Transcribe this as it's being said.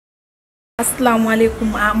Assalamu alaikum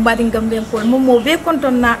mbadi Gambian ko momo be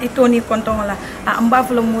konton na itoni konton la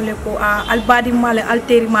mbafula mole ko albadi male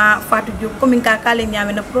alteri ma fatu jo komin ka kale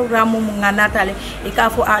nyame na programme mo nganatale e ka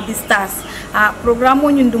fo a distance programme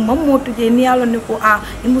nyundu mammo tuje ni yalo ne ko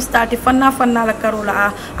imustati fanna la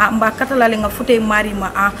karola mba katala le nga fute marima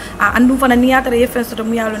andu fana ni yatare yefen soto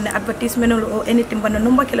mu yalo ne advertisement o anything bana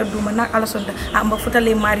numba kala duma na ala sonda mba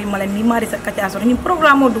futale marima la ni mari sa kacha so ni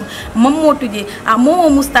programme dum mammo tuje momo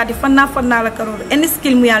mustati fanna la karol en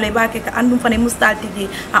skill mu yalla ba ke ka andum fane mustalti je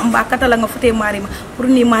amba katala nga fute marima pour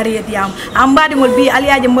ni mari yam ambadi ngol bi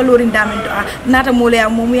aliaje mbalori ndamen to nata mole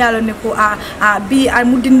am mu yalla ne ko bi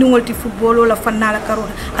mu dindingol ti football la fanna la karol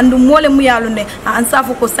andum mole mu yalla ne an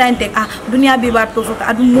safu ko sante dunia bi ba to foka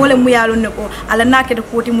adum mole mu yalla ne ko ala nake de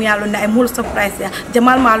koti mu yalla ne ay mul surprise ya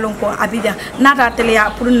jamal malon ko abidjan nata tele ya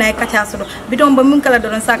pour nay kacha so bidon ba mun kala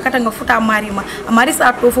don sa kata nga futa marima mari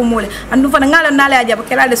sa to fo mole andum fana ngala nala ya jaba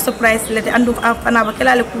kala de surprise andu fana ba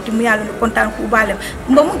kala le kuti mu yalla kontan ku balem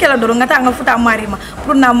mba mun kala doro ngata nga futa marima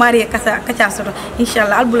pour na mari kacha so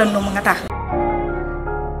inshallah albulan no ngata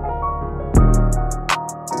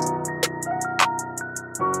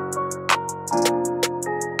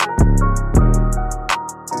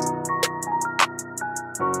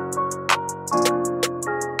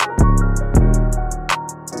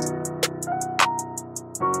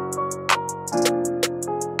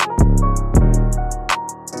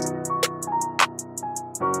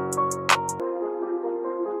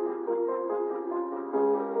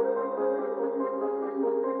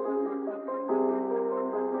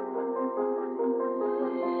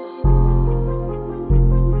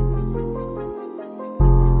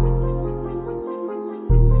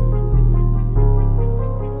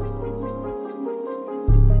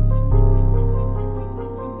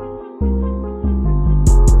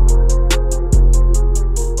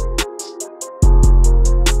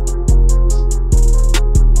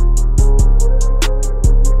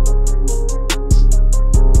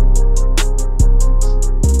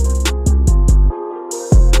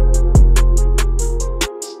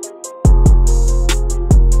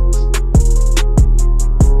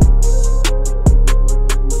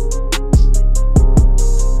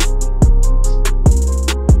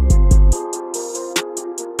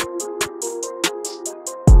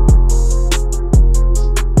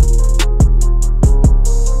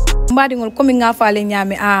mbadi ngol komi nga faale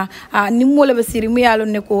nyame ni mole be siri mu yalo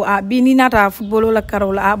ne ko bi ni nata football la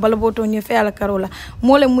karola bala boto ni fe la karola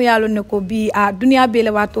mole mu yalo ne ko bi dunia be le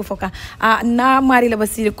wato foka na mari la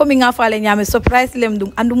basiri komi nga faale nyame surprise lem dum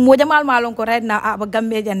andu moja mal malon ko right na ba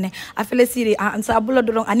gambe janne afele siri an sa bulo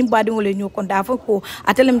dolon ani mbadi ngol ñu ko da fa ko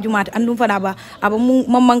atelem jumat andu fana ba aba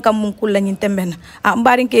mamman kam mun kulla nyin temben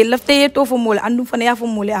mbadi ke lafte to fo mole andu fana ya fo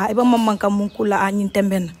mole ba mamman kam mun kulla nyin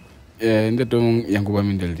temben nde to Yankuba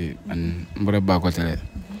MInteh and mbore ba ko tele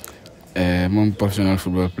mom professional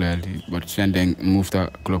football player but sending moved to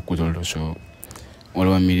club kutoldo so all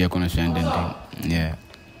our media kono sending yeah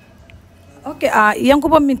okay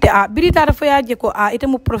Yankuba MInteh birita da faya je ko ite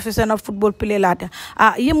mu professional football player lata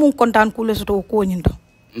yemu kontan kule so to ko nyinto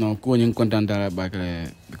no ko nyin kontan dara ba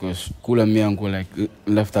because kula mi anko like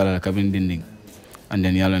left ala cabin dinding and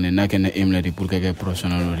then yalla ne nakena emladi pour que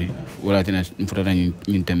professional lodi wala tina mfutata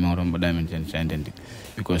nyin temme ron ba dimension scientific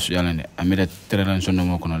because yalla ne ameda treran sonno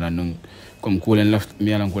mo kono lan donc comme kulen left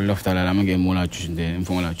mi yalla ko left ala la mage mo la choosinde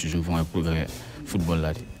mfo la choose mfo pour que football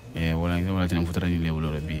ladi wala tina mfutata nyin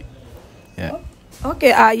level bi yeah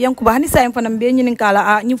okay Yankuba hani sa fana be nyin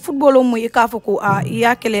kala ni football mo ikafo ko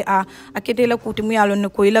yakele akete la kuti mu yalo ne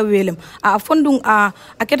ko ila welem fondung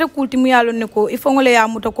akete kuti mu yalo ne ko ifongole ya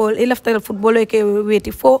muto ko ilafta football ke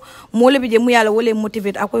weti fo mo le bije mu yalo wole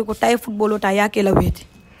motivate akoy ko tay football ta yakela weti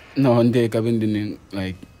no nde kabindi ni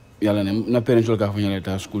like yalla ne na parents ka fanya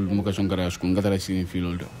ta school mu ka sonkara school ngatara sin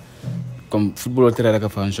filoldo comme football tere ka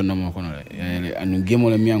fa sonno mo kono le anu game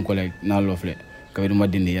le mi anko like na lofle kabidi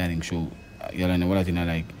madindi yaring show yalla ne wala tina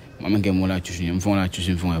like mamake mo la choose mfon la choose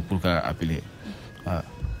mfon pour ka appeler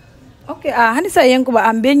okay hani sa Yankuba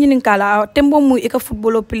ambe nyin kala tembo mu ika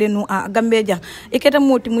football plenu gambeja iketa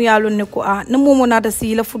moti mu yalo ne ko na momo nata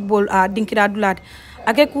si la football dinkira dulat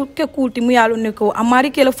ake ke kulti mu yalo ne ko amari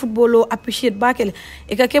ke la football appreciate bakele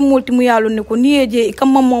ika ke multi mu yalo ne ko niyeje ika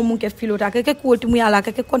mammo mu ke filota ke kulti mu yala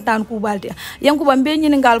ke kontan ku balti Yankuba mbe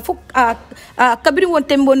nyin ngal fuk kabiri won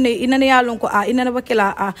tembo ne inana yalo ko inana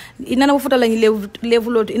bakela inana futa lañu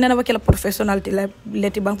level inana bakela professionalité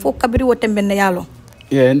leti ban fuk kabiri wo tembe ne yalo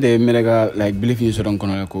and they like believe you so don't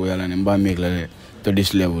kono ko yala ne mba make la to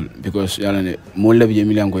this level because yala ne mo lebi je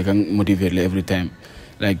milian ko kan motivate every time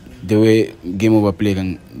like the way game over play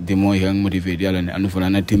kan the more you can motivate yalla ne anu fana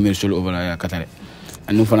na team solo over ya katare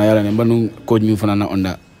anu fana yalla ne banu coach mi fana na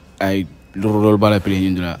onda ay role bala play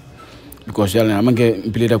nyindula because yalla ne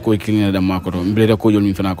amanke play da coach kilina da makoto play da coach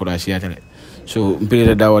mi fana ko da siatale so play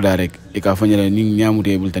da dawa da rek e ka fanyele ni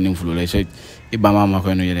nyamute bul tanim fulo lay so e bama ma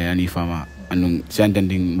ko no yele ani fama anu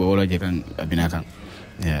sentending bo wala je kan abinakan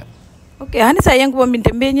yeah. Okay, hani sa Yankuba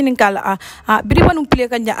MInteh be nyinin kala biriba num play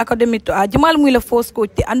kan ja academy to jumal muy la force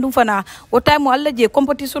coach ti andum fana o time alla je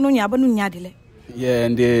competition nya banu nyaadi le yeah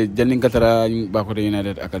and janning katara Bakoteh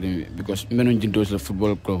United Academy because menu jinto la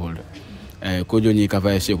football club holder ko joni ka fa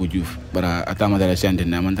Sekou Diouf bara atama dara sende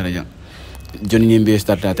na man tara jang joni nyimbe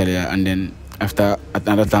start atale and then after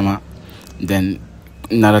another time then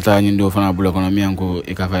narata nyindo fana bulo kono mi anko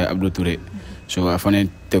e ka fa Abdou Touré so afane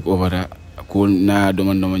take over ko na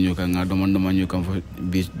domando manyuka nga domando manyuka fo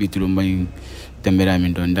bitulu mbay tembera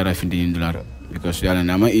min don dara findi $1 because yalla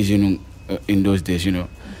na ma easy in those days you know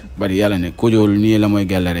but yalla ne ko jol ni la moy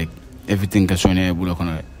galla rek everything ka sone bulo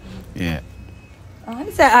kono yeah.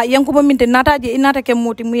 Hani sa Yankuba MInteh nataje inata ke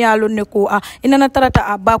moti mu yalo ne ko inana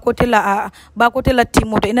tarata Bakoteh la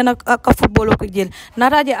timoto inana ka football ko jel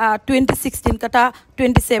nataje 2016 kata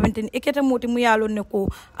 2017 iketa moti mu yalo ne ko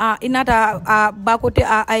inata Bakoteh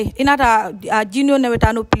ay inata junior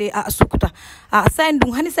nawetano play sukuta sign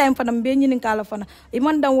dum hani sign fana be nyinin kala fana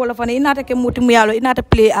iman dan wala fana inata ke moti mu yalo inata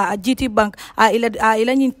play GT Bank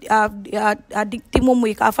ila nyin timo mu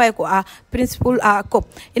ka fay ko principal cup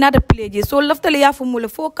inata play je so laftale ya mule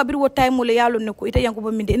fo kabir wo time mule yalo ne ko ita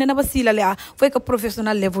Yankuba MInteh ina ba sila le fo ka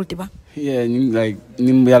professional level tiba yeah like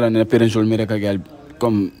nim yalla ne parential mere ka gal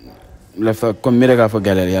comme mere ka fo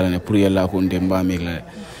galere yalla ne pour yalla ko ndem ba meg la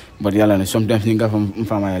but yalla ne sometimes ni nga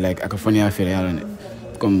fama like aka fani affaire yalla ne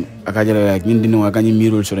comme aka jere like ñin dinu aka ñi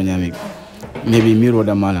mirol so nyami maybe miro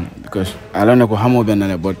da malang because ala ne ko hamo ben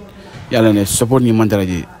na but yalla ne support ni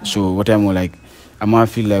mantaraji so what I'm like ama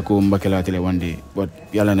feel like ko mbakela tele one day but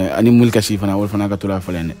yalla ne ani mulka si fana wol fana ka tula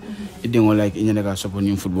falene idingo like inyane ka support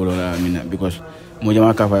ni football la mina because mo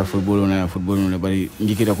jama ka fa football no bari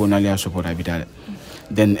njikita ko nalia support habitale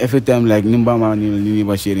then every time like nimba ma ni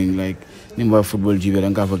ba sharing like nimba football jibe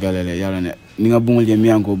dan ka fa galele yalla ne ni nga bungul je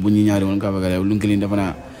miyanko bunyi nyaari won ka fa galele lunkeli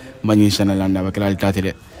defana mbani sanalanda ba kala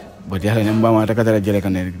tatele but yalla ne mba ma ta katara jere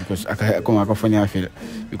kan because aka ko ma ko fanya feel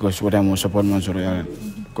because what I'm support man so yalla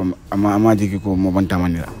comme ama digi ko mo banta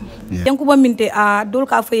manira Yankuba MInteh dol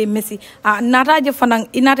ka faye Messi nataje fanan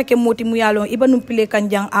inata ke moti mu yalo ibanu pile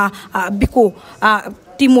kanjang biko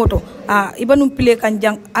timoto ibanu pile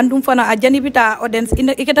kanjang andum fana janibita audience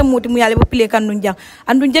iketa moti mu yalo pile kan nunjang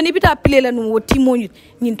andum janibita pile la no timo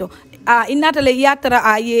nyinto inata le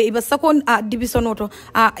yatra ye iba second division auto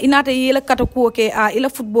inata yela kata ko ke ila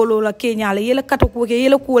football la Kenya la yela kata ko ke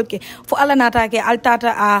yela ko ke fo ala nata ke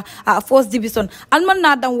altata first division alman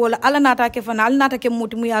na dan wala ala nata ke fana ala nata ke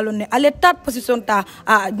moti mu yalo ne ale third position ta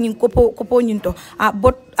nyin kopo nyinto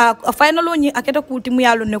but final ni aketa ko ti mu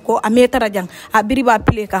yalo ne ko ametara jang biriba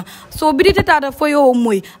pleka so birite tata foyo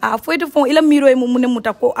moy foyto fon ila miro e mum ne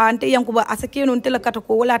muta ko ante Yankuba asake non tela kata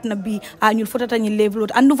ko wala na bi nyul fotata nyi level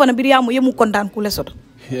andu fana biriamo yemu kontan kule soto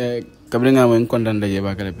kabringa mo kontan da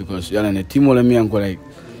yeba kala because yalla ne timo la mi anko like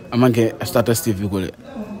amanke statistic ko le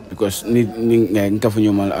because ni nka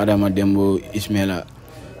funyo mal Adama Dembo Ismaila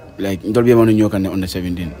like ndol be manu nyokane under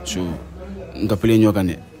 17 so nka play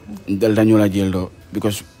nyokane ndal da nyola jeldo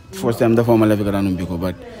because first time da foma la fi garanum biko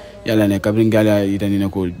but yalla ne kabringa la itani ne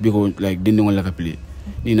ko biko like dindingol la ka play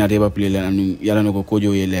ni na deba play la yalla ne ko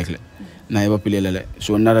kojo ye lekle na eba play la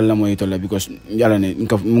so nara la moy tola because yalla ne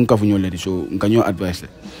mun ka funyo le so nka nyo advice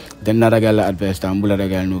den nara gala advice ta mbula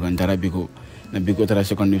daga no kan tara biko na biko tara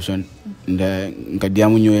second division nka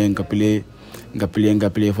diamu nyoy nka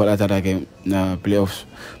play for atake na playoff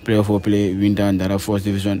play winter ndara first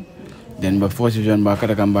division then ba first division ba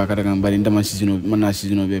kata kan bari ndama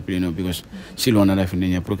season be play no because silona la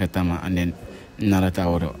fininya pro katama and then nara ta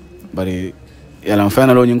woro bari yalla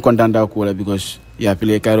final o nyin content da ko la because ya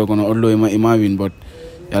play karo kono odlo ima win but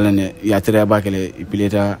yalla ne ya tere bakele play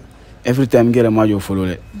ta every time gere majo follow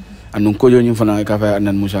le anun ko joni fana ka fa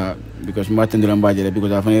nan Musa because matendira mbajele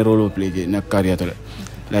because afane role play je na career to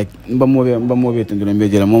like mbamobe tendira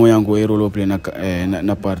mbejela momo yanko e role play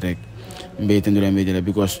na part rek mbe tendira mbejela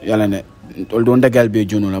because yalla ne although ndagal be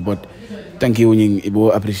jono la but thank you nyi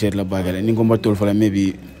ibo appreciate la bagale ni ko mbatol fala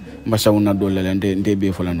maybe mbasawuna dolle le nde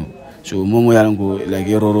be fala no so momo yalla ko like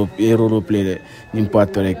e role play le ni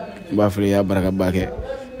part rek ba fle ya baraka bake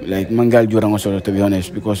like mangal jura ngosolo to be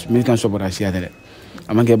honest because mi kan support asiatele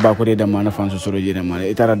amanke Bakoteh da mana fanso soro jere mala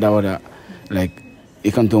itara dawada like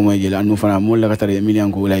ikanto moy jela anu fana mo la katare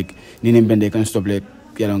million ko like ni ne bende kan stop like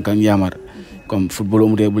yalla kan yamar comme football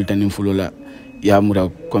mu rebul tanin fulola ya muda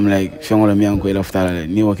comme like fengola mi anko ila futala le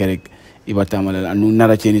ni wakerek ibata mala anu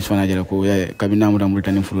nara cheni sona jela ko ya kabina muda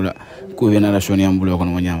multani fulula ko we nara shoni ambulo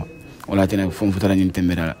kono nyama wala tena fom futala ni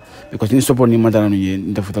tembera because ni support ni madala no ye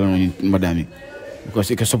nda futala no madami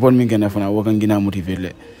because ike support mi ngena fana wakan gina motiver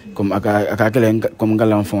le comme aka kele comme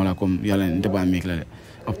ngala fon la comme yalla ndeba mi kele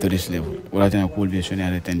up to this level wala tena cool be shoni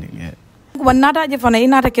ala tending yeah ko nata je fana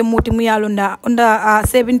inata ke moti mu yalonda onda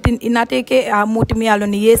 17 inata ke moti mu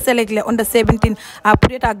yaloni ye select le onda 17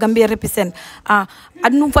 pour eta Gambia represent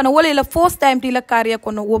adnum fana wala la first time ti la career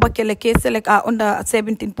kono wo bakele ke select onda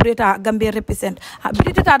 17 pour eta Gambia represent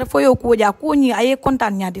britata da foyo ko ja ko ni aye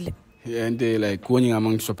content nyaadi le ente like ko ni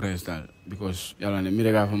amang surprise dal because yalla ne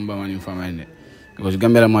mirega fam ba mani famane because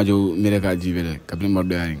Gambia majo mirega jibele kablim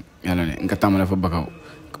bordo yalla ne ngata mala fa bakaw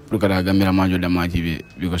pour kada Gambia majo da majibe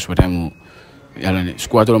because what time yalla ne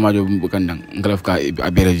squatter majo bukandang ngalaf ka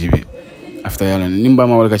abere jibe after yalla ne nimba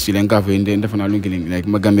ma wala ka silen ka fe inde defana lunki like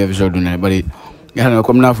ma Gambia fi soduna bari yalla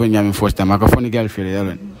comme na fo nyami first time ka foni gal fele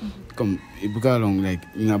yalla comme ibuka long like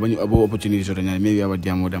nga bani abo opportunity so nyami maybe aba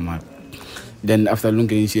diamo dama then after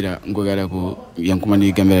lunki sira ngogala ko Yankuba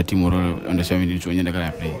ni Gambia timoro on the 17 so nyanda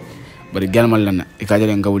kala play bari gal mal lana e ka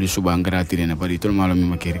jale ngawuli suba ngara tirena bari tol malo mi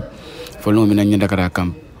makeri fo lo mi na nyanda kala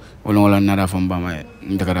camp wala nara famba ma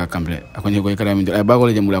ndakara kample akonye ko ikara mi ay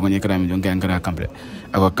bagole jambula akonye ikara mi don ngara kample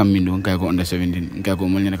ako kammindo ngay ko under 17 ngay ko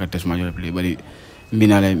molni naka test major play bari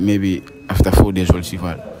mbinale maybe after 4 days will see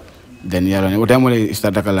fall then yalla ne wota mole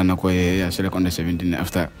start kala na ko ya select under 17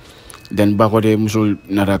 after then bakode musul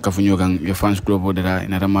nara kafunyo kan ye fans club dara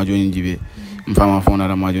nara majo njibe mfama fo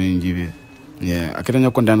nara majo njibe yeah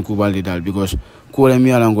akitanya kontan ku baldi dal because ko le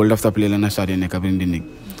mi yalla ngol after play la na stade ne kabrin dindik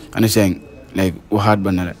ana saying like hard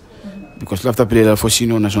banala because after play la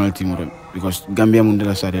fosino national team because Gambia mun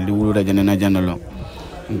dela sare li wulu dajane na janalo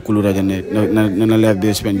kulu dajane na live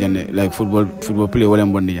be spend jane like football play wala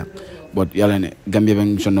bondi jang but yalla ne Gambia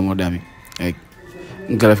ben sondo mo dami like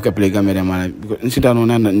ngalaf ka play Gambia de mala because insitano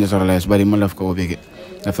na naturalize bari malaf ko obege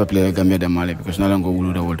after play Gambia de mala because na lango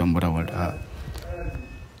wulu da volta mbota volta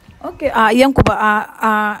okay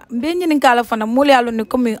Yankuba be nyini kala fana mole alo ni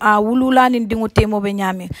comme wulula ni dingo temo be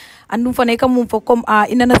nyame andu fana kam mum fo comme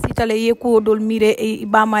inana sitale ye ko dol mire e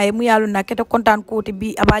bama e mu yalo na kete kontan ko te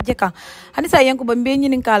bi abaje kan hanisa Yankuba be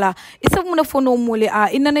nyini kala isa muna fono mole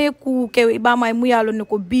inana ye ku ke bama e mu yalo ni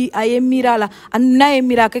ko bi aye mirala anna e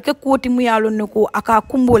mira ke ko ti mu yalo ni ko aka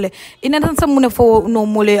kumbole inana sa muna fo no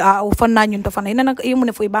mole o fana nyun to fana inana e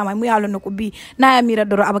muna fo bama e mu yalo ni ko bi na ya mira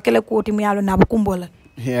doro abakele ko ti mu yalo na ba kumbola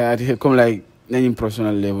yeah comme like nani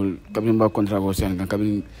professional level kabin ba contract go sen kan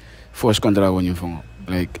kabin force contract go nyifo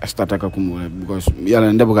like start ka kumbo because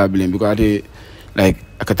yalla ndebo ka blame because ate like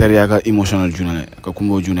akataria ka emotional journal ka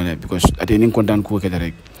kumbo journal because ate nin content ko kete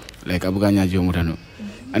rek like abuga nyaaji o mutano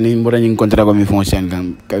ani mbora nyin contract go mi fon sen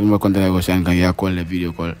kan kabin ba contract go sen kan ya call le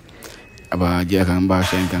video call aba je kan ba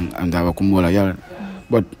sen kan anda ba kumbo la yalla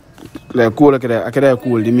but like cool akada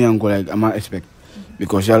cool di mi an ko like ama expect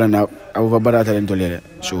because yalla na awu bara talent tolere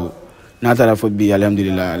so na tara fo bi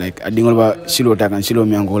alhamdulillah like adingol ba silo ta kan silo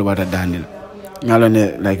mi an ko ba ta dandil yalla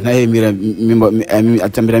ne like na e mira mi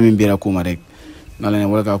atambira mi bira kuma rek yalla ne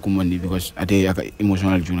wala ka kuma ni because ate aka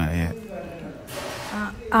emotional juna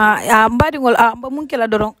mbadingol mba munkela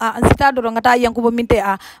dorong sita dorong ata Yankuba MInteh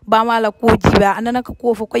ba mala ko jiba anana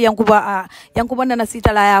ko fo ko Yankuba nana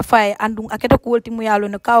sita la ya fay andung aketa ko wolti mu yalo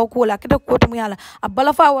ne kaw ko la aketa ko mu yala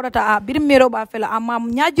bala fa warata bir mero ba fela amma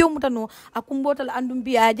nyaajo mutano akumbotal andum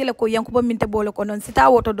biya jele ko Yankuba MInteh bole ko non sita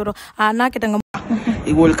woto doro na keta ngam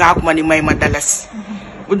igol ka ko mani may madalas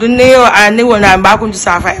budunneyo ani wona ba ko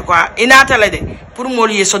safa ko inata la de pour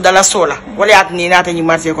mol yeso dala sola wala at ni nata ni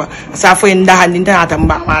marché ko sa fo nda handi nta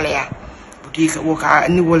mba mala ya butika woka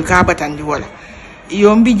ni wol ka batandi wala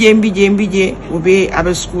iyo mbije obe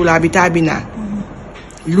abe school abitabina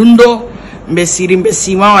lundo mbe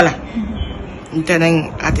sima wala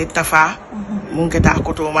ntanan atetafa mun keta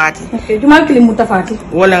ko to mati okay jumal kili mutafaki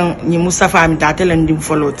wala ni Mustafa mi tatelan dim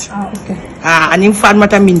foloti okay anin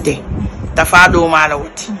Fatmata MInteh tafa do mala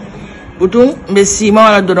woti butung mbe sima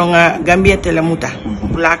wala doronga Gambia telemuta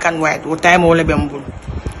black and white o time wala bembul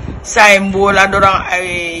sa mbola dorong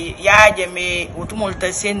yaaje me utumol ta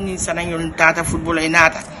senni sananyon tata football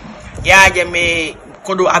inata yaaje me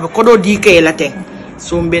kodo dike la ten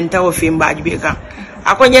so mbenta o fimbaji be kan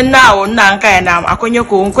akonye nawo nanka ya nam akonye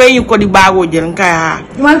ko yin kodi bago jel nka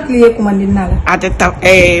jumal kliye kumandinala ateta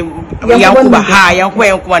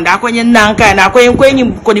Yankuba kumanda akonye nanka na akonye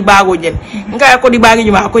yin kodi bago jel nka kodi bago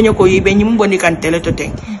nyuma akonye ko yibe nyim boni kan teleto ten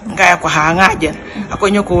nka ko ha ngaje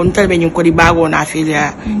akonye ko ntalbe yin kodi bago na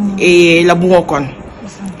filia la bungo kon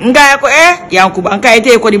ngaya ko Yankuba nka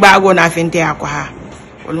ite ko di bago na fente ako ha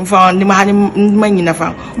wolum fa ndi ma hani manyi na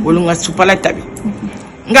fa wolum nga supala tabi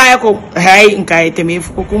ngaya ko hay nka ite me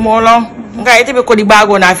fu ko molo nka ite be ko di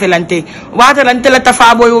bago na felante wata lan tela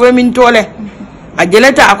tafa boy we min tole a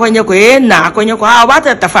jeleta akonye ko na akonye ko ha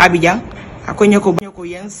wata tafa bijan akonye ko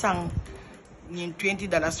yen sang nyin $20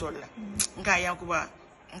 sola nka Yankuba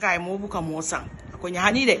nka mo buka mo sang akonye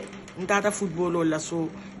hani de ntata football la so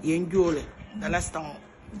yen jole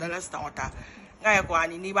dalas tawata ngaya ko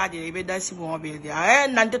ani ni ba de be dasi bo be dia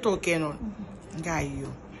nante to kenon ngayo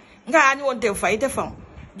ngani wonte faite fam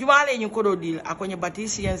jumale nyi ko do dil akonye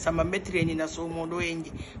batisi yen sama metre ni na so mo do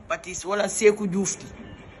yenji batisi wala seku jufti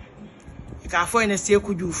ka fo ene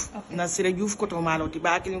seku juf na sire juf ko to malo ti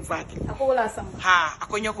ba kilin fakil ako wala sama ha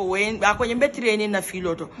akonye ko wen akonye metre ni na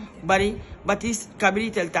filoto bari batis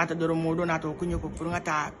kabiri tel tata do mo do na to kunyo ko pour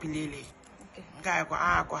ngata pilele ngaya ko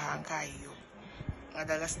ko ha ngayo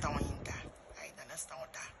dalas tawinta ay dalas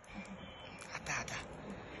tawta atata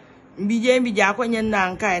mbije ko nyen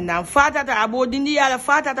kai nan fata ta abodindi yala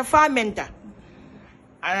fata ta famenta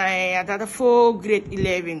ay atata fo grade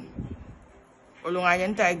 11 olunga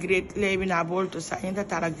yenta grade 11 abolto sa yenta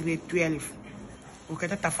tara grade 12 o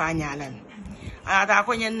kata ta fanyalan ata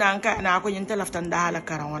ko nyen kai na ko nyen telaftan da hala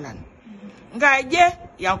karawalan ngaje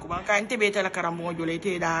Yankuba kan tebe tala karambo jole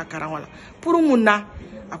te da karawala pour munna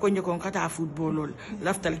akonye kon kata football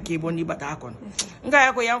laftal ke boni bata kon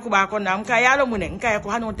ngaya ko Yankuba kon nam ka yalo munen ngaya ko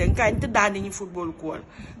hanon ten ka inte dani ni football ko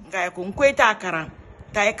ngaya ko koyta karan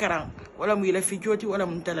tay karan wala mu ila fi joti wala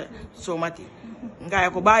mun tala somati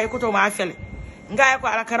ngaya ko baye ko to ma fele ngaya ko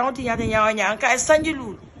ala karanti nyata nyawanya ka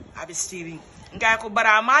sanjilul abi sirin ngaya ko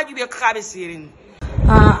bara maju be ka be sirin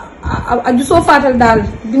aju so fatal dal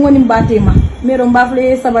di ngoni mbatema mero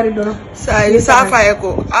mbafle sabari doro sai safa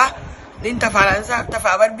ko din tafara sa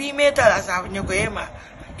tafabar bi meta la sa nyoko ema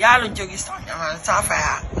yalo jogi sanya safa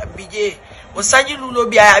ya bije o sanji lulo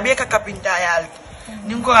biya ya be ka kapinta yal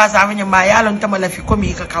nin ko sa fa nyama yalo tamala fi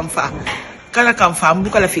komi ka kamfa kala kamfa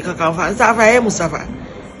mbu kala fi ka kamfa safa ya musafa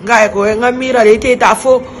ngai ko ngamira le te ta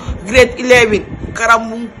fo grade 11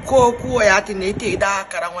 karam ko ko ya tine te da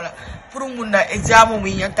karamala pour mun na exam mu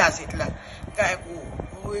yanta sitla ngai ko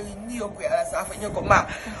ni ko ala safa nyoko ma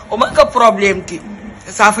o man ka problem ti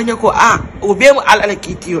safanya ko o be mu alala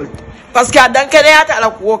kitiyol parce que adan kede yata ala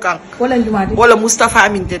ko kan wala njumati wala Mustafa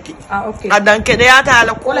MInteh okay adan kede yata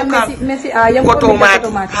ala ko kan Messi Yankuba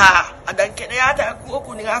MInteh adan kede yata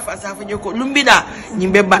ko ni ngafa safanya ko lumbina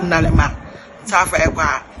nyimbe bannale ma safa e ko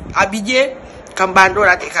abije kambando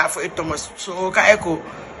rate ka fo Thomas so ka eko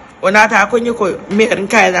onata ko nyiko mer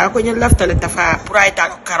nkai na ko nyi laftale tafa pour ay ta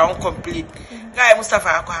karon complete kay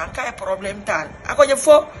Mustafa ko kay problem tan ako je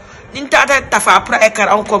fo nin tata tafa pra e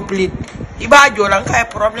karon complete iba jola kay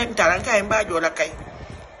problem tan kay ba jola kay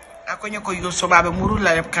ako nyiko yo so babe murul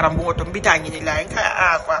la karam bo to mbita nyi la kay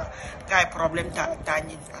ko kay problem tan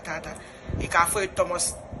tanyi tata e ka fo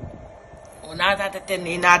Thomas onata ten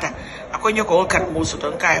ni nata ako nyiko kar mo so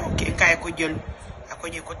ton kay kay ko jël ako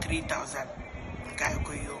nyiko 3000 kay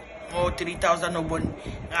ko yo mo 3000 no bon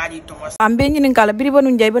ngadi Thomas ambe nyini kala biri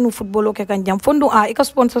banu njay banu football ke kan jam fondu ika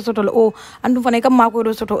sponsor sotol o andu fane kam mako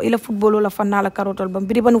do soto ila football la fanala karotol bam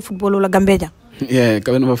biri banu football la gambeja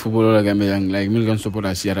kabenu ba football la gambeja like mil kan support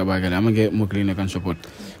asiara bagale amage mo clean kan support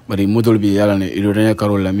bari modol bi yalla ne ido danya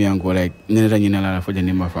karol la mi anko like ne tanya la fo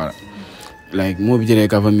jani ma fara like mo bi jere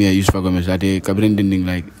ka famia Yusufa Gomez ate kabren dinding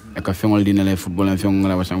like aka fengol dina le football en fengol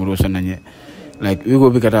la wasam sananye like we go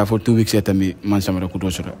bi kata for 2 weeks etami man samara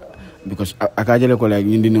kuto sura because akajele ko like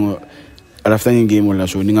nyindi no alafta ngi game wala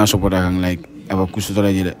so ni nga support ak like aba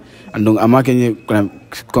kusutora jile andong amake ni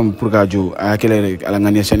comme pour ka jo akele rek ala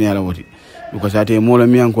ngani seni ala woti because ate mo la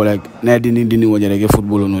mi anko like na dini wajere ke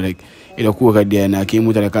football no rek ila ko ka dia na ki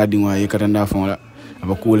mutare ka dinwa e katanda fon la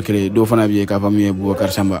aba ko kele do fana bi ka fami Boubacar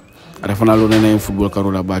Samba ada fana lo na football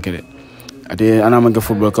karola bakele ate anama ke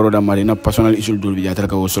football karoda mari na personal issue dul bi jatra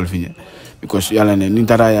ka wo solfinya because yalla ne ni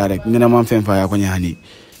tara ya rek ni na man fen fa ya ko nyani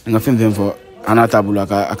nga fem fo ana tabula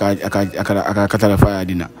aka katala fa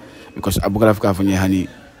dina because abugala fa fa hani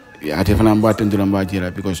ate fana mba tendula mba jira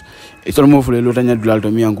because itol mo fule lo tanya dulal to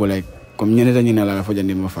mi anko like comme ñene tanya la fa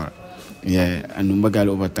jandi ma fa anu mbagal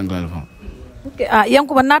o batangal fa okay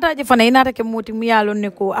Yankuba nata je fana inata ke moti mi yalon ne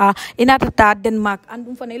ko inata ta Denmark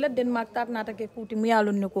andum fana ila Denmark tar nata ke kuti mi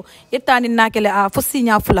yalon ne ko yettani nakele fo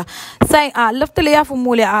signa fula say leftele ya fo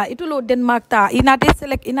mole itulo Denmark ta inata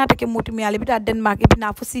select inata ke moti mi yale bita Denmark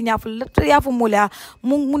ibina fo signa fula leftele ya fo mole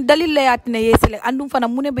mun dalil la yatine ye select andum fana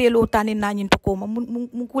mune be lo tani nanyin to ko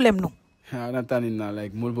mun kulem no na tani na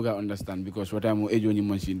like mul buga understand because what I'm ejo ni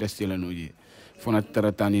monsi ndestela noji fona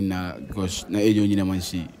taratani na because na ejo nyina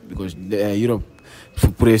mansi because Europe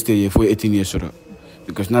for stage for 18 years soro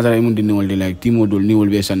because natara imun dinni wolde like timo dol ni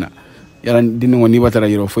wolbe sana yaran dinni woni batara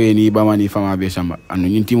Europe fo ni bama ni fama be samba anu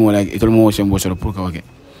nyin timo like etol mo sembo soro pour ka wake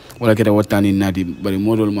wala kete watani nati bari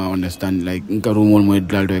modol ma understand like nkaru mol mo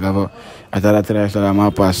daldo ka fa atara tra sala ma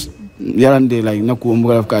pass yaran de like nakku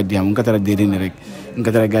mbugal ka diam nkatara de ni rek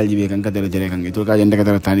nkatara galji be kan katara jere kan etol ka jende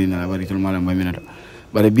katara tani na bari tol malam ba minata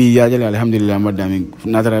bari bi ya jale alhamdulillah madami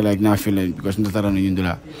natara like na feel because natara no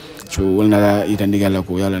yindula so wala itandigala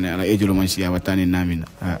ko yalla ne ala ejulu man siya watani namina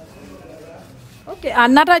okay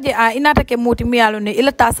nata je inata ke moti miyalo ne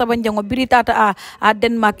ila ta saban jango birita ta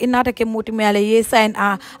Denmark inata ke moti miyale ye sign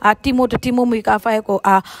timo mu ka fay ko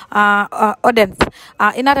Odense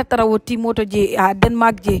inata tarawo timo to je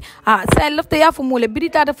Denmark je sign lafta ya fu mule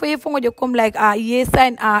birita ta fay fongo je comme like ye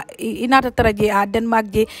sign inata tara je Denmark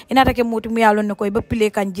je inata ke moti miyalo ne ko ba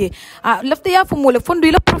pile kan je lafta ya fu mule fondu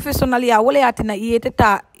ila professional ya wala yatina yete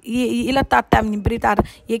ta ila tatam ni britar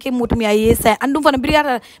yeke mutum ya yesa andum fana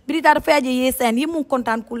britar faje yesa ni mun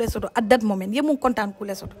kontaan kule soto at that moment ye mun kontaan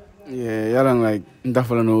kule soto yaran like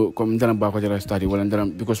ndafala no comme ndana ba ko jara study wala ndana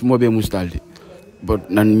because mo be mustaldi but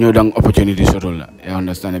nan nyodang opportunity soto la you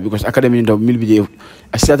understand because academy ndo mil bije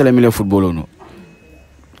asata la mil football no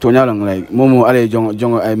to nyalang like momo ale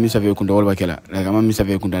jongo ay misave kunda wala kala like am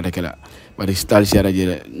misave kunda da kala but style siara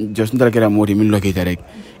je just ndara kala moti min lokita rek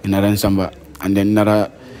ina ran samba and then nara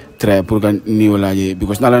try pour kan ni wala je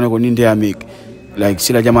because nala ko ninde amik like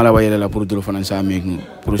sila jamala wayela la pour dulu fanan sa amik no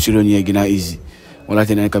pour silo ni gina easy wala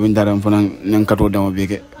tene kabin daram fanan nan kato dama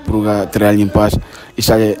beke pour ga trial ni pass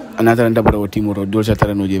isaje anata nda baro timoto dol sa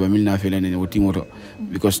tara no je ba milna fele ne timoto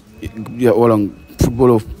because ya olong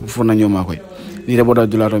football fona nyoma koy ni da boda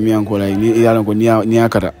dula to mi an ko lay ni yalan ko ni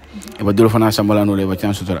akata e ba dul fana sambala no le ba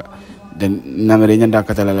chance sutura den namere nyanda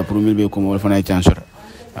katala la pour milbe ko mo fana chance sutura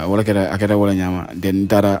wala kera akata wala nyama den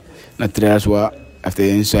tara na trials wa after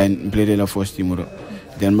inside play la first team ro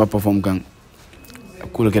den ba perform kan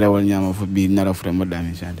kula kera wala nyama fo bi nara fure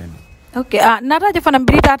madami santen okay nata je fana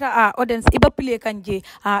britata Odense iba pile kanje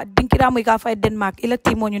dinkira mu ka fay Denmark ila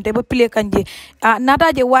timo nyun te ba pile kanje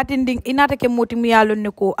nata je watin ding inata ke moti mi yalo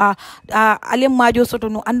ne ko ale majo soto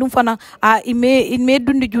no andum fana ime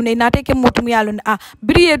dundi june nata ke moti mi yalo ne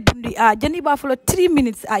briye dundi jani ba folo 3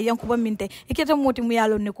 minutes Yankuba MInteh iketa moti mi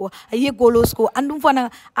yalo ne ko ye golos ko andum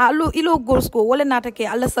fana ilo gols ko wala nata ke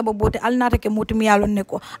alla sababote al nata ke moti mi yalo ne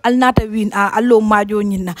ko al nata win allo majo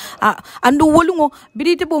nyinna andu wolungo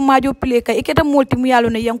birite bo majo play ka iketa molti mu yalo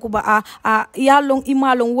ne Yankuba yalong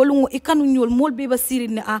imalong wolungo ikanu nyol mol be basiri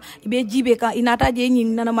ne be jibe ka inata je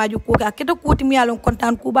nyin nana maju ko ka keta koti mu yalong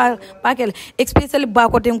kontan ku ba pakel especially ba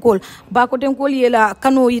ko ten kol yela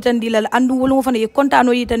kano yitandi la andu wolungo fana ye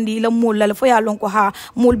kontano yitandi la mol la fo yalong ko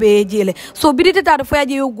mol be jele so bidite ta fo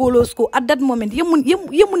yaje yo golos ko at that moment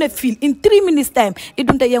yemune feel in 3 minutes time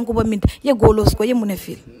idunta Yankuba MInteh ye golos ko yemune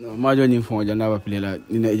feel majo ni fo jana ba play la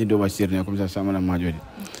ni ne ejido ba sirne comme ça samana majo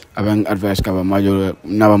abang advice ka ba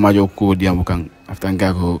majo ko diamu kan aftan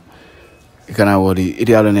ga ko kana wori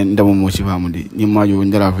iti ala ne ndamo mo ci famudi ni majo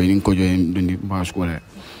ndara fa ni ko jo dundi ba skola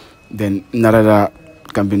den narada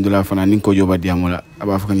kampindula fana ni ko jo ba diamu la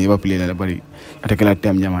aba fa kan ba play la bari atakala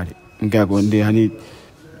tem jamati nga ko ndi hani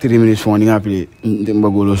 3 minutes fo ni nga play ndem ba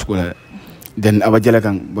golo skola den aba jela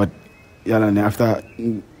kan but yalla ne after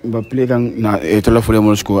ba play kan na to la fule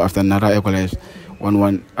mo sko after nara college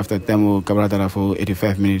 1-1 after time kabrata for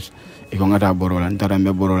 85 minutes iko ngata borola ntara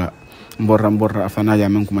mbe borola mborra after na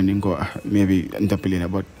jamen ko mandingo maybe ntapilina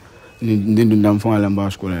but ndindu ndam fo ala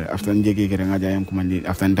mba skola after njeke kere ngaja yam ko mandi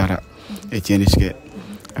after ndara e cheniske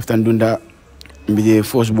after ndunda mbije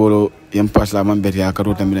force bolo yam pass la mambet ya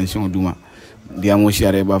karota mbilen sio duma diamo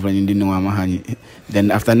siare ba fa ndindu ma hani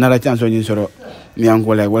then after nara chance ni soro mi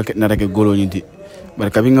angola walket nara ke golo nyinti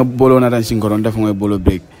bar kabinga bolo na tan singoro ndafo ngoy bolo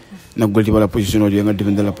break na golti bala position oji nga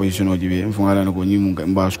defende la position oji be mfo ngala ko nyimu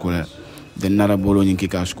mba skola den nara bolo nyinki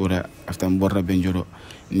ka skora after borra benjoro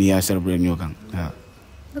ni ya celebrate nyokan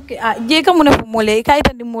okay je ka muna fu mole ka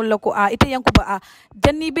ita di mol ko ita Yankuba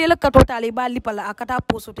janni be la ka totali ba lipala akata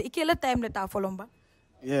posote ikela time le ta folomba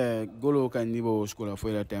golo kan ni bo skola fo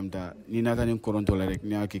la time ta ni nata ni koronto la rek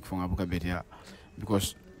ni akik fo ngabuka betia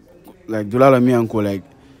because like dulala mi anko like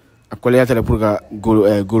akolia tele pour ka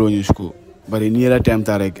golo ni sko bari ni la time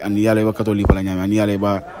ta rek an yale ba katoli pala nyama ni yale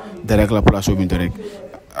ba direct la place obinto rek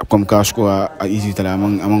comme ka sko a easy tala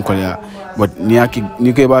amang kolia but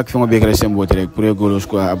ni ko ba ki fo be kere sembo rek pour golo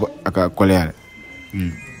sko aka kolia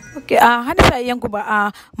ok okay hanisa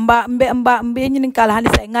Yankuba mbe nyinin kala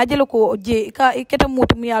hanisa ngajelo ko je ka iketa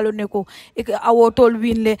mutu mi yalo ne ko awotol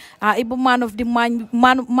winle ibu man of the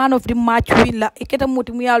match win la iketa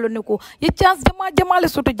mutu mi yalo ne ko ye chance jamale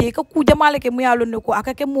soto je ka ku jamale ke mi yalo ne ko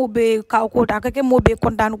akake mobe ka ko akake mobe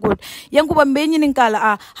kontan ko Yankuba mbe nyinin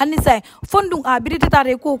kala hanisa fondung birita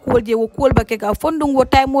tare ko je wo kol ba ke ka fondung wo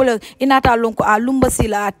time wala inata lon ko lumba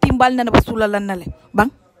sila timbal na basula lanale bang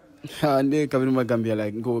ande kabirima Gambia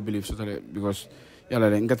like ngo believe so because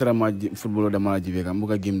yalla de ngatara ma football da ma jibe kam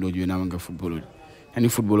buka game do jina nga football ani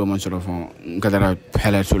football man soro fon ngatara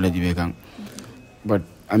highlight so la jibe kam but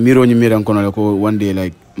amiro ni miran kono ko one day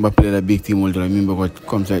like Mbappe la big team wol mimba ko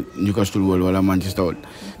comme ça Newcastle wol wala Manchester wol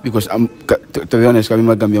because to be honest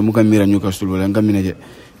kabirima Gambia muka mira Newcastle wol ngamine je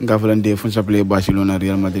nga falande fon sa play Barcelona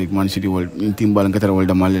Real Madrid Man City wol team bal ngatara wol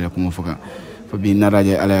da malle ko mo foka bi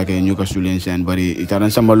naraje ala ke Newcastle sen bari itaran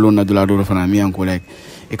samballo na dula do fana mi anko like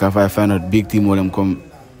e ka fa Feyenoord big team wolem comme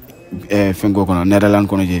fengo kono Netherlands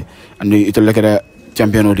kono je andi ito lekere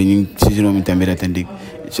champion odi ni season mi tambere tendik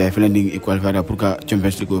c'est feeling equal fada pour ka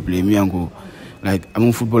Champions League play mi anko like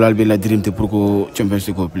amu football albe la dream te pour ko Champions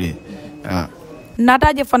League play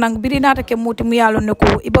nataje fanang biri nata ke muti mu yalo ne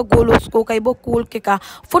ko iba golos ko kay bo cool ke ka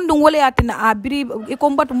fondum wala yatina biri ko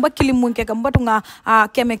mbatu mbakili mun ke ka mbatu nga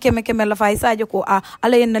keme la fay saje ko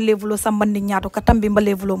ala yenna level sambandi nyaato ka tambi mba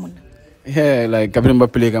level mun like kabri mba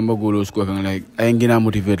play ka mba golos ko kan like ay ngina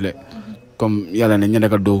motivate le comme yalla ne nyanda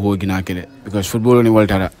ka do ko gina kele because football ni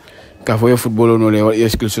waltara ka fo football no le e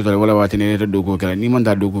skill so wala watine ne do ko kala ni man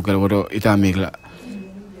da do ko kala woto ita mekla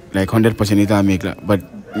like 100% ita mekla but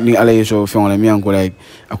ni ala yeso fengola mi anko like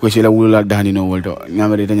akwesi la wulula dani no wolto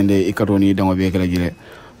ngamere tanyande ikatoni dango be kala jile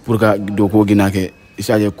pour ka do ko ginake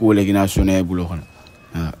isaje ko le gina sone bulo khon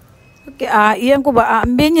okay Yankuba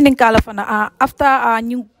mbe nyinin kala fana after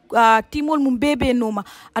timol mum bebe noma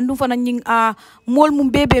andum fana nying mol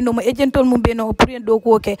mum bebe noma agentol mum be no pour do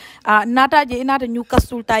ko ke nataje inata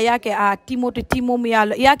Newcastle ta yake timo mi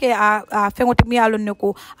yalo yake fengoto mi yalo ne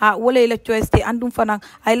ko wala la choice te andum fana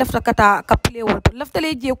ay lafta kata ka play wol lafta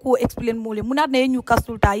le je ko explain mole munat ne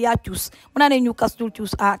Newcastle ta ya choose munat ne Newcastle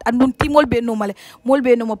choose andum timol be noma le mol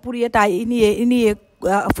be noma pour yeta ini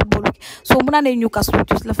football so munat ne Newcastle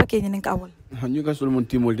choose la fakke nyen ka wol Newcastle mon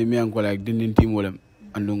timol de mi anko like dindin timolem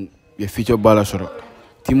andung ye feature bala soro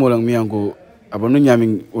timo lang mi ango abanu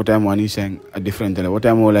nyaming otamo ani seng a different le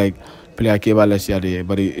otamo like player ke bala siade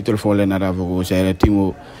bari itol fo le na ravo ko say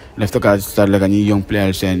timo left ka start la ni young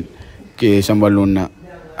player sen ke sambalona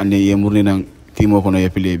ande ye murni nang timo kono ye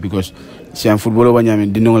play because sen football ba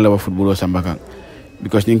nyamin dinong la ba football sambaka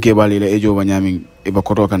because nin ke bala le ejo ba nyamin e ba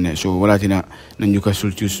koto kan so wala tina na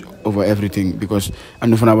Newcastle choose over everything because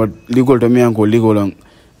andu fana ba legal to mi ango legal lang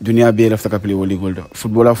dunia be lafta ka play woli goldo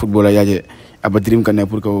footballer yaje aba dream kan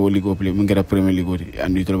pour ko woli go play mun ngara premier league odi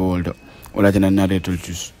andi to woldo wala tan na de tol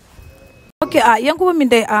choose okay Yankuba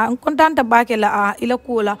MInteh contenta bakela ila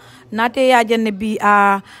kula nate ya janne bi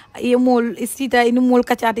yemol sita ini mol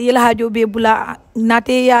kachata yela hajo be bula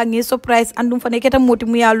nate ya ngi surprise andum fane keta moti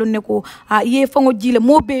mu yalon ne ko ye fango jile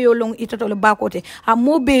mo be yo long itatole bakote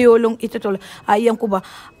mo be yo long itatole Yankuba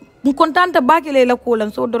contenta bakele la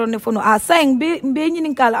kolan so dorone fono saying be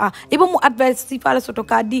nyinin kala iba mu advice si fala soto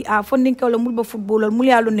ka di fonding kala mulba football mul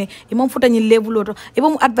yalo ne imam futani level to iba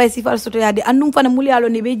mu advice si fala soto ya di andum fana mul yalo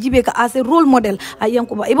ne be jibe ka as a role model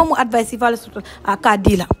Yankuba iba mu advice si fala soto ka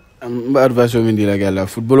di la mba advice o min di la gala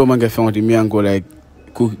football man ga fenti mi anko like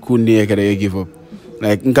ku ni e kare give up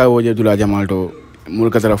like nka woje dula jamal to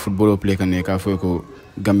mul katara football play kan ne ka fo ko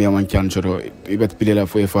Gambia man chan soro ibet pile la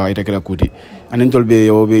fo fa ita kala kuti anen tolbe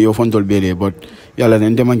yo fon tolbe le but yalla ne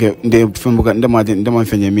ndema nde fembuga ndema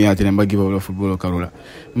fenye mi ati ne mbagi ba football karola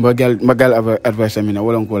mbagal advice amina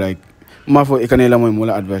wala ko like ma fo ikane la moy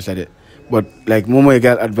mula advice de but like momo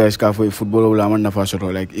egal advice ka fo football wala man nafa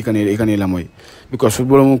soro like ikane la moy because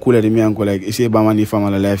football mo kula de mi anko like ise ba man ni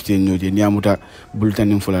fama la life change nyoti ni amuta bulletin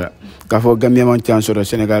nim fulala ka fo Gambia man chan soro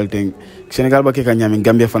Senegal ba ke ka nyami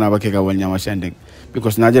Gambia fana ba ke ka wal nyama sending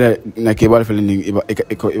because Nigeria na kebal feeling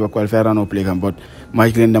iba qualifier no play kan but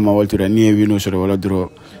Mike Lenda ma waltura ni wino soro wala draw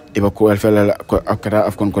iba qualifier akara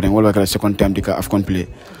afcon ko wala kala second time dika afcon play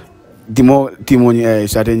dimo ni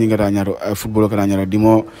sate ni ngara nyaro football kala nyaro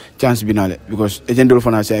dimo chance binale because agent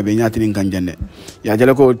fana say be nyati ni kan jande ya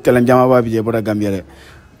jale ko telan jama ba bi je boda Gambia le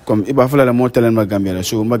comme iba fala la mo telan ma Gambia le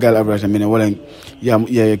so magal average mine wala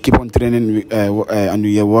ya keep on training and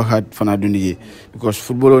you work hard fana dundi because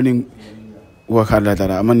football ni work hard la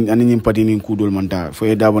tara man ani pati ni kudol manta fo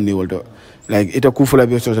e dabandi wolto like ita ku fula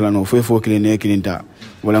be so la no fo kile kilinta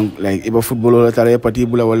wala like iba football la tara pati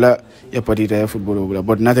bula wala ya pati ta football bula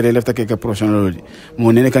but not left take a professional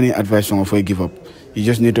mo ne kan advice on fo give up you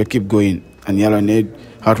just need to keep going and yalla ne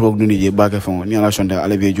hard work duni je baake fon ni ala sonda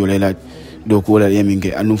ala be jole la do ko wala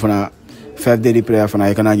yeminge anu fana 5 daily prayer fana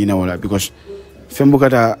e kana nyina wala because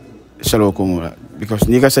fembukata salo ko mola because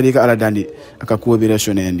ni ka sali ka ala dandi aka ko bi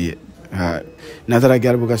resone ndi ha natara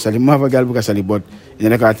galbu ka sali ma fa galbu ka sali bot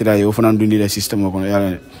ina ka atira yo fana dundi le system ko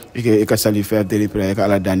yalla e ka sali 5 daily prayer ka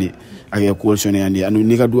ala dandi aka ko sone ndi anu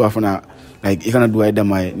ni ka duwa fana like ikana duwa e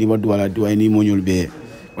damaye ni ba duwa la duwa ni monyul be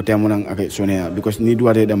o temonan aka sone because ni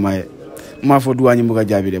duwa de damaye ma fo duwa ni muga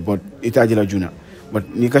jabi de but itaji la juna but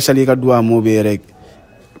ni ka sali ka duwa mo be rek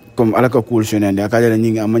comme ala ka cool sonende aka jala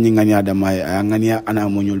nyinga amma nyinga nya da may ngania ana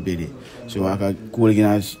mo nyul bedi so aka cool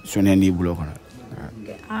gina sonendi bulo kono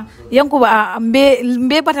Yankuba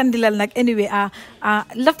mbe batandilal nak anyway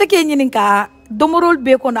lafta ke nyinin ka domorol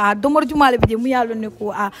be kono domor jumale be mu yalo ne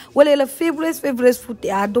ko wala la favorite foot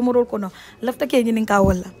domorol kono lafta ke nyinin ka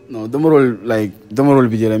wala no domorol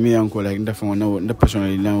bi jela mi yanko like ndafa no nda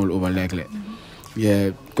personally lawol over like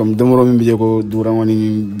yeah comme domoro mi bije ko dura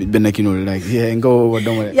woni benna kinol like yeah ngo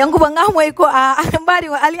domore Yankuba nga moy ko mbari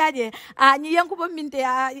aliaje ni Yankuba MInteh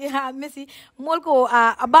Messi mol ko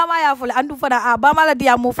abama ya fole andu fana abama la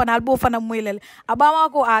dia mo fana albo fana moylel abama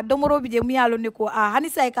ko domoro bije mu yalo ne ko hani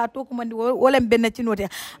say ka to ko mandi wala benna kinote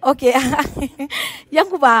okay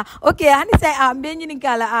Yankuba okay hani say be nyini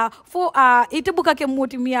kala fo ite buka ke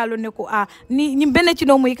moti mu yalo ne ko ni benna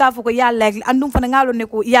kino mu ka fo ko ya like andum fana ngalo ne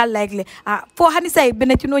ko ya like fo hani say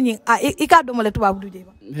benna kino ni ika do mala tubabu duje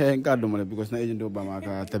ba he ka do mala because na agent Obama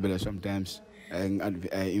ka tabela sometimes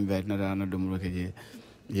I invite na do mala ke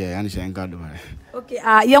yeah ani say ka do mala okay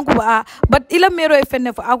Yankuba but ila mero e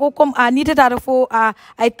fenne fo ako comme ni tata fo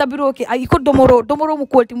ay tabiro ke iko domoro mu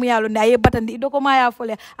kolti mu yalo ne ay batandi do ko ma ya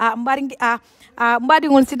fole mbari mbadi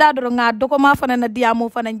ngon sida do nga do ko ma fana na diamo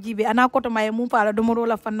fana jibe ana ko to maye mum fala domoro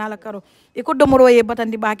la fana la karo iko domoro ye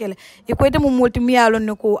batandi bakele iko ite mum multi mi yalo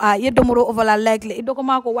ne ko ye domoro ovala likely do ko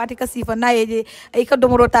ma ko wati ka sifa na ye iko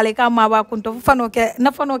domoro tale ka ma ba kunto fano ke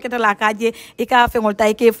na fano ke tala ka je ika fengol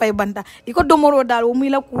tay ke fay banta iko domoro dal o mi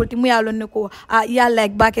la kolti mu yalo ne ko ya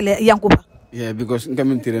like bakele Yankuba yeah because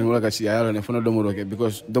ngamin tiren wala ka si yalo ne fano domoro ke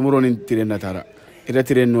because domoro ni tiren na tara ita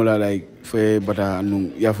tiren no la like fe bata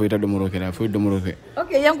nu ya fo ita domoro ke la fo domoro ke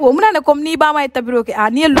okay Yankuba muna ne comme ni ba may tabiro ke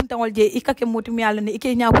ni luntangol je ikake mutum yalo ne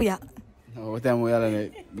ike nyaaku ya wata mo yala ne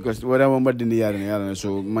because wada mo badini yala ne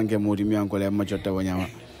so manke mutum yanko le ma jotta wanyama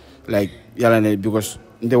like yala ne because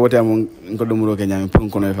nde wata mo ko domoro ke nyami pour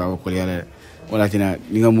ko no fa ko yala wala tina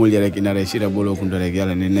ni nga mul yala ki na re sira bolo ko rek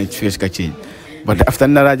yala ne na face ka change but after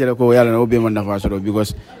na raja ko yala no be man na fa so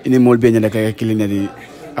because ini mul be nyanda ka kilinari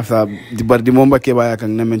after di bar di momba ke baya kan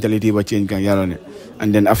na mentality ba change kan yalo ne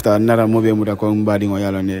and then after nara mo be muta ko mbadi ngo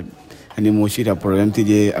yalo ne ani mo shira problem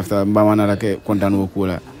tije after mbama nara ke kontan wo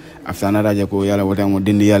kula after nara ja ko yala wata mo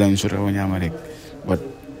dindi yala en sura wonyama rek but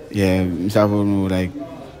yeah msafo no like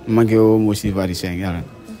manke o mo sivari sen yala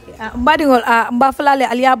mbadi ngol mba falale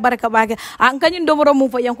aliya baraka bake kanyum domoro mum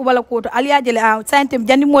fo Yankuba la koto aliya jele santem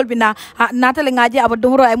jandi molbi na natale ngaje aba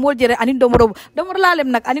domoro ay mol jere ani domoro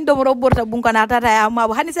lalem nak ani domoro borta bunka na tata ya ma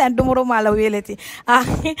hani sen domoro mala weleti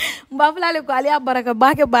mba falale ko aliya baraka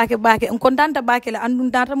bake on kontanta bake la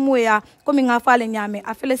andun tata moya komi nga fale nyame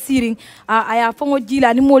afele siring aya fongo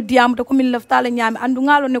jila ni mol diam to komi laftale nyame andu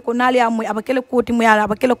ngalo ne ko naliya moy aba kele koti mo yala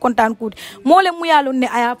aba kele kontan kuti mole mo yalo ne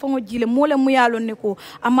aya fongo jile mole mo yalo ne ko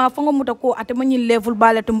ama fongo muta ko atemani level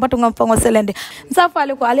bale tum batu ngam fongo selende nsa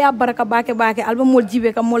fale ko ali baraka bake alba mol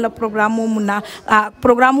jibe kam mola programme muna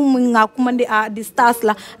programme mu nga kumande di stars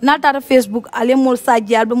la na tara Facebook ali mol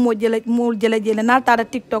saji alba mol jele na tara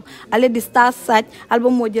TikTok ali di stars saj alba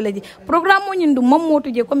mol jele programme mo nyindu mom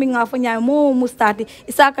motu je ko mi nga fa nyaay mo mustati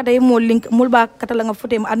isaka tay mol link mol ba katala nga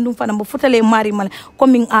futem andum fana mo futale mari mal ko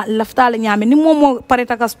mi laftala nyame ni momo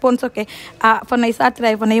pareta ka sponsor ke fana isa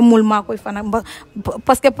tray fana mol ma koy fana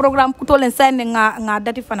parce que programme ku tolen sayne nga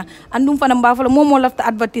dati fana andum fana mba fala momo lafta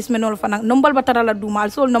advertisement no fana nombal batara la dumal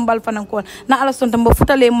sol nombal fana ko na ala sonta mba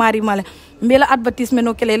futale mari male mbela advertisement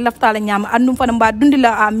no kele lafta la nyama andum fana mba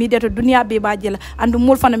dundila media to dunia be ba jela andum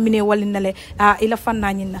mol fana mine walinale ila fanna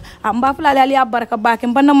nyinna mba fala ali baraka bake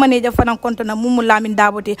mbanna maneja fana konto na mumu lamin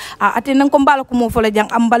dabote ate nan ko mbala ko mo fala jang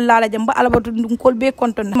ambal la jam ba alabatu dum kol be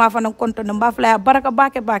konto ma fana konto mba fala baraka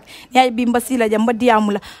bake yaay bi mbasila jam ba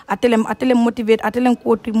diamula atelem motivate atelem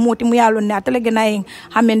ko moti mu yalo ne atele genayen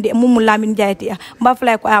hamende mumu lamin jayti mba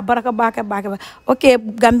fly ko baraka bake okay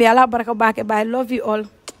Gambia la baraka bake bye love you all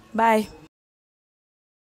bye